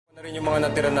rin yung mga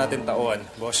natira natin tauhan,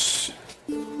 boss.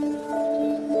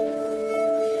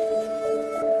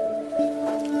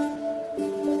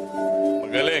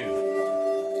 Magaling.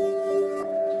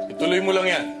 Ituloy mo lang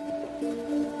yan.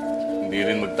 Hindi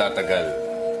rin magtatagal.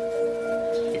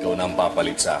 Ikaw na ang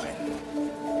papalit sa akin.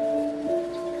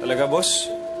 Talaga,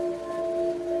 boss?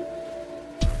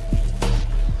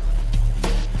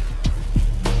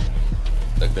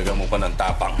 Dagdagan mo pa ng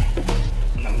tapang.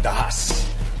 Ng dahas.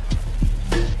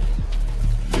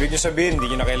 Ibig niyo sabihin,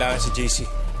 hindi niyo na kailangan si JC.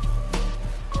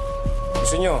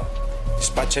 Gusto niyo,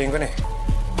 dispatchayin ko na eh.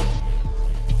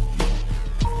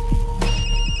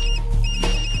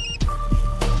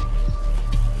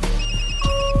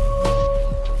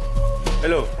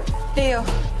 Hello? Leo,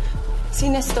 si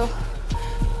Nesto.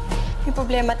 May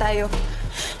problema tayo.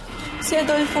 Si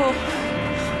Adolfo.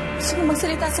 Gusto niya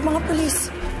magsalita sa mga pulis.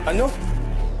 Ano?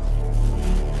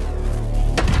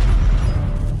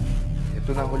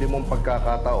 Ito na huli mong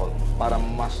pagkakataon para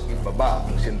mas ibaba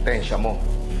ang sentensya mo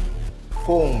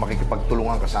kung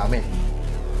makikipagtulungan ka sa amin.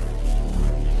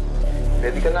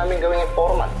 Pwede ka namin gawing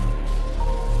informant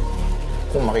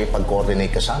kung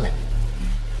makikipag-coordinate ka sa amin.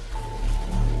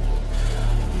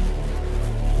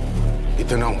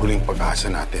 Ito na ang huling pag-asa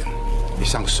natin.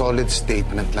 Isang solid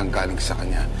statement lang galing sa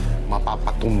kanya,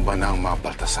 mapapatumba na ang mga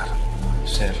Baltasar.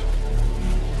 Sir,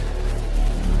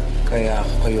 kaya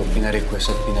ako kayo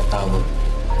pina-request at pinatawag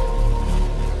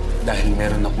dahil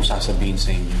meron akong sasabihin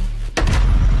sa inyo.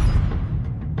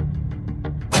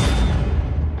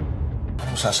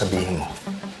 Anong sasabihin mo?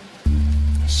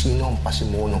 Sino ang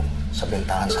pasimuno sa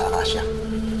bentahan sa Akasya?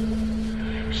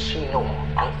 Sino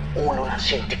ang ulo ng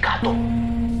sindikato?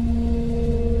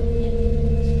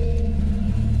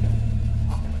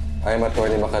 I'm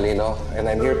Attorney Macalino, and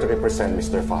I'm here to represent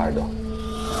Mr. Fajardo.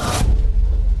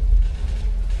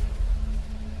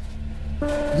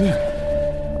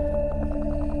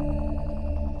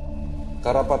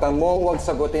 Karapatan mo huwag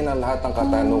sagutin ang lahat ng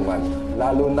katanungan,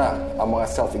 lalo na ang mga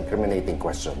self-incriminating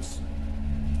questions.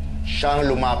 Siyang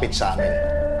lumapit sa amin.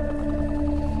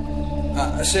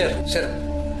 Sir,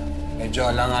 medyo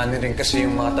alanganin rin kasi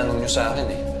yung mga tanong niyo sa akin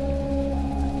eh.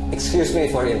 Excuse me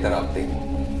for interrupting,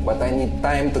 but I need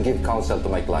time to give counsel to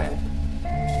my client.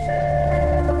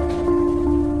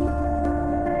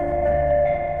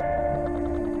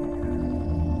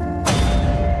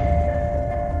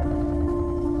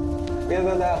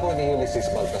 Pinadala ako ni Ulysses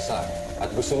Baltasar at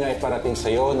gusto niya iparating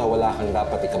sa'yo na wala kang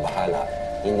dapat ikabahala.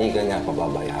 Hindi ka niya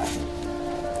pababayaan.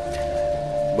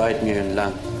 Bakit ngayon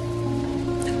lang?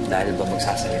 Dahil ba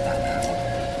magsasalita na ako?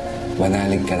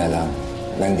 Manalig ka na lang.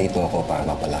 Nandito ako para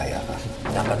mapalaya ka.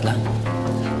 Dapat lang.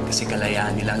 Kasi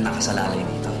kalayaan nilang nakasalalay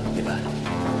dito, di ba?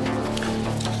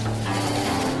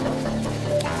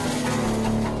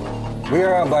 We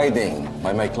are abiding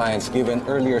by my client's given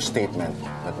earlier statement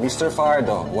that Mr.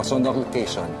 Fajardo was on the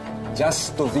location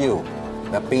just to view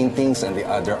the paintings and the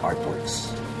other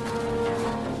artworks.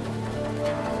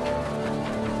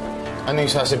 Ano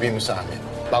yung sasabihin mo sa amin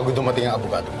bago dumating ang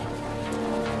abogado mo?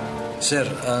 Sir,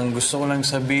 ang gusto ko lang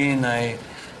sabihin ay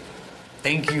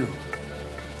thank you.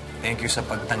 Thank you sa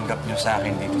pagtanggap nyo sa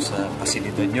akin dito sa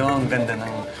pasilidad nyo. Ang ganda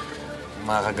ng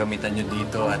mga kagamitan nyo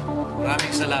dito at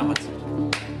maraming salamat.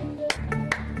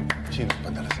 Sino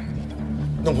nagpadala sa'yo dito?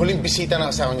 Nung huling bisita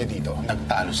ng asawa niya dito,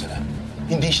 nagtalo sila.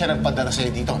 Hindi siya nagpadala sa'yo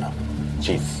dito, no?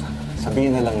 Chief,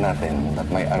 sabihin na lang natin that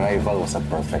my arrival was a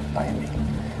perfect timing.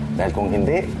 Dahil kung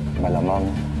hindi, malamang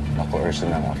na-coercion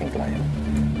ng aking client.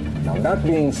 Now, that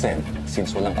being said,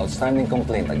 since walang outstanding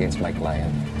complaint against my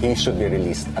client, he should be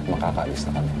released at makakaalis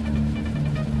na kami.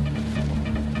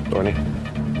 Tony,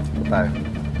 tayo.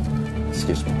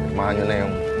 Excuse me. Mahan nyo na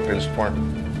yung release form.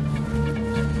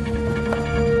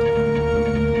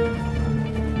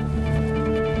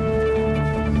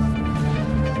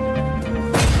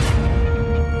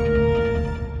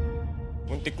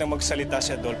 Muntik na magsalita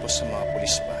si Adolfo sa mga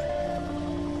pulis pa.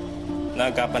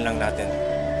 Naagapan lang natin,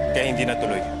 kaya hindi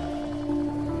natuloy.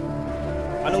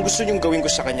 Anong gusto niyong gawin ko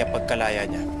sa kanya pagkalaya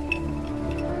niya?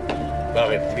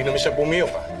 Bakit? Hindi naman siya pumiyok,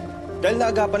 ah. Dahil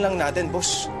naagapan lang natin,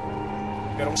 boss.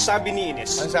 Pero ang sabi ni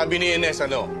Ines... Ang sabi ni Ines,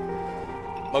 ano?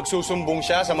 Magsusumbong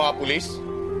siya sa mga pulis?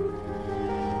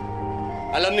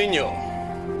 Alam ninyo,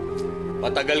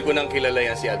 matagal ko nang kilala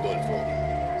yan si Adolfo.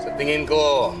 Sa tingin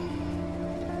ko,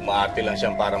 umaarte lang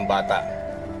siyang parang bata.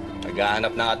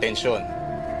 Naghahanap ng atensyon.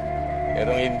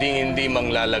 Pero hindi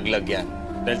manglalaglag yan.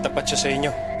 Dahil tapat siya sa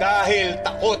inyo. Dahil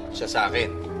takot siya sa akin.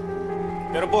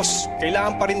 Pero boss,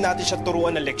 kailangan pa rin natin siya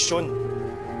turuan ng leksyon.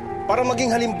 Para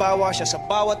maging halimbawa siya sa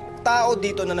bawat tao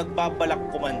dito na nagbabalak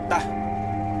kumanta.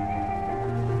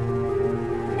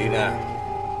 Hindi na.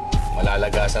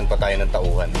 malalagasan pa tayo ng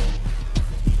tauhan.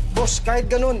 Boss, kahit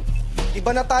ganun,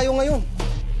 iba na tayo ngayon.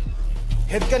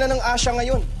 Head ka na ng Asia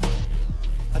ngayon.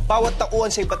 At bawat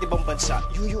tauhan sa iba't ibang bansa,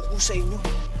 yuyuko sa inyo.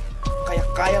 Kaya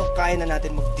kayang-kaya na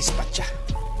natin mag-dispatcha.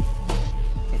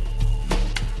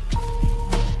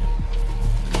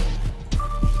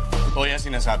 Totoo yan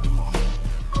sinasabi mo.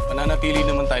 Mananatili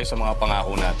naman tayo sa mga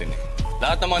pangako natin eh.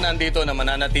 Lahat ng mga nandito na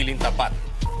mananatiling tapat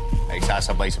ay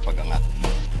sasabay sa pag-angat.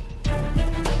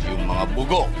 Yung mga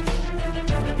bugo,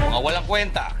 mga walang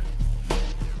kwenta,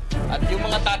 at yung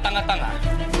mga tatanga-tanga,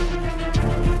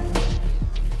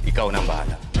 ikaw nang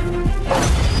bahala.